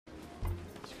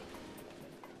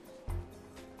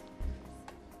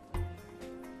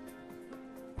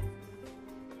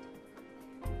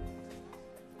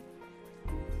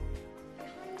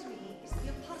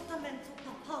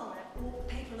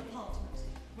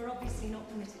obviously not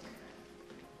permitted.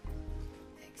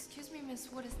 Excuse me,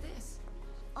 miss, what is this?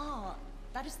 Ah,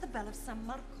 that is the bell of San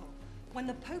Marco. When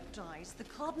the Pope dies, the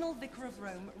Cardinal Vicar of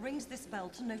Rome rings this bell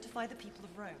to notify the people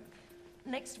of Rome.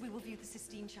 Next, we will view the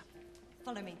Sistine Chapel.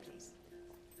 Follow me, please.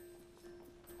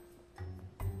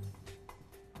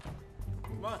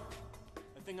 Come on.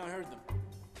 I think I heard them.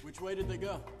 Which way did they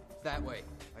go? That way.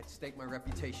 I'd stake my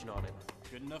reputation on it.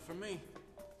 Good enough for me.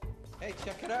 Hey,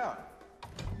 check it out.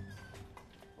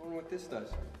 I wonder what this does.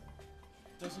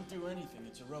 Doesn't do anything.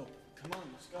 It's a rope. Come on,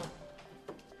 let's go.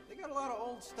 They got a lot of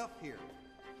old stuff here.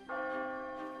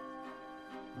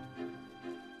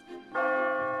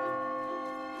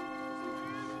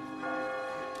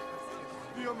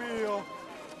 Dio mio!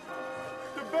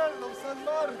 Che bello, San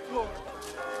Marco!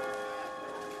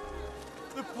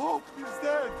 The Pope is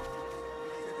dead!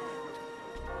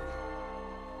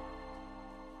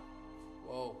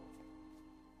 Whoa.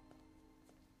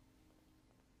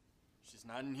 She's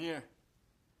not in here.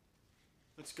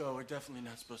 Let's go. We're definitely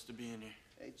not supposed to be in here.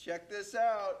 Hey, check this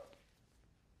out.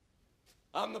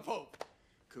 I'm the Pope.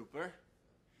 Cooper,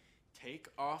 take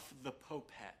off the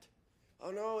Pope hat. Oh,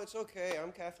 no, it's okay.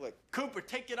 I'm Catholic. Cooper,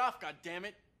 take it off,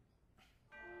 goddammit!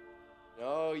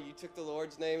 No, you took the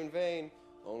Lord's name in vain.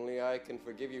 Only I can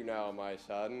forgive you now, my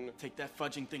son. Take that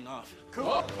fudging thing off.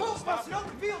 Cooper! Pope must not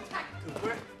reveal tact!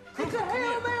 Cooper! It's a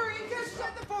Hail Mary! Gets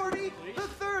at the 40, the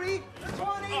 30, the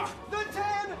 20, the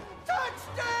 10!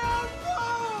 Touchdown,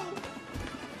 Pope!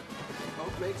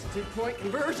 Pope makes a 2-point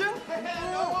conversion?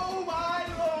 Oh, my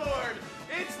Lord!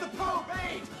 It's the Pope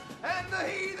 8, and the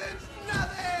heathens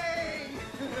nothing!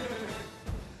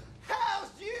 How's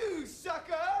you,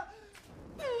 sucker?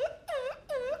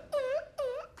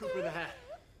 Cooper, the hat.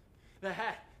 The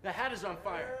hat. The hat is on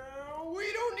fire.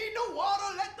 We don't need no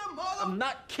water, let the mother... I'm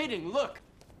not kidding, look!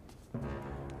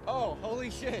 Oh, holy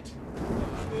shit.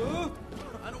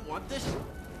 I don't want this.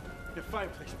 The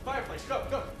fireplace. Fireplace, go,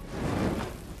 go!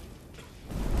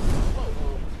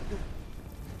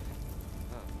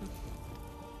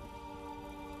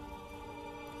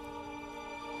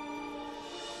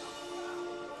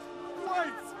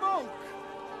 White smoke!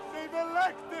 They've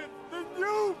elected the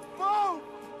new Pope!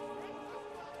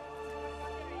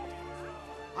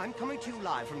 I'm coming to you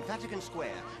live from Vatican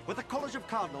Square, where the College of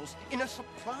Cardinals, in a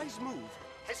surprise move,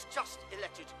 has just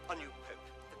elected a new Pope.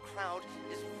 The crowd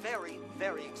is very,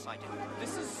 very excited.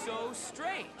 This is so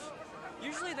strange.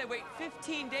 Usually they wait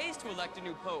 15 days to elect a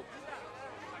new pope.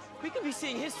 We could be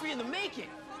seeing history in the making.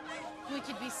 We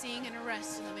could be seeing an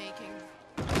arrest in the making.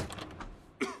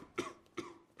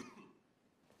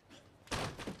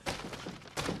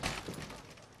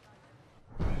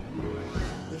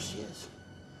 There she is.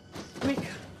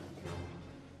 Mika!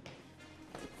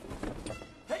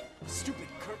 Hey, stupid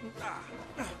curtain.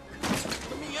 Let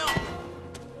me out!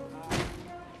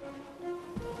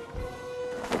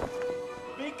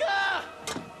 Mika!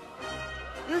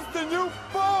 It's the new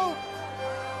Pope!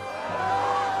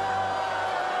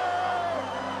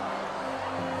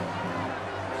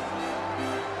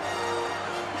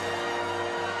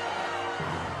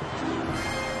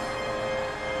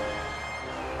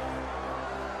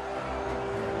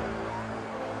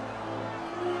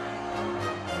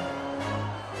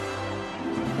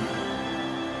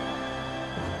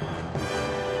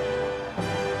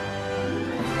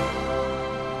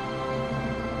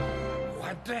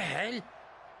 What the hell?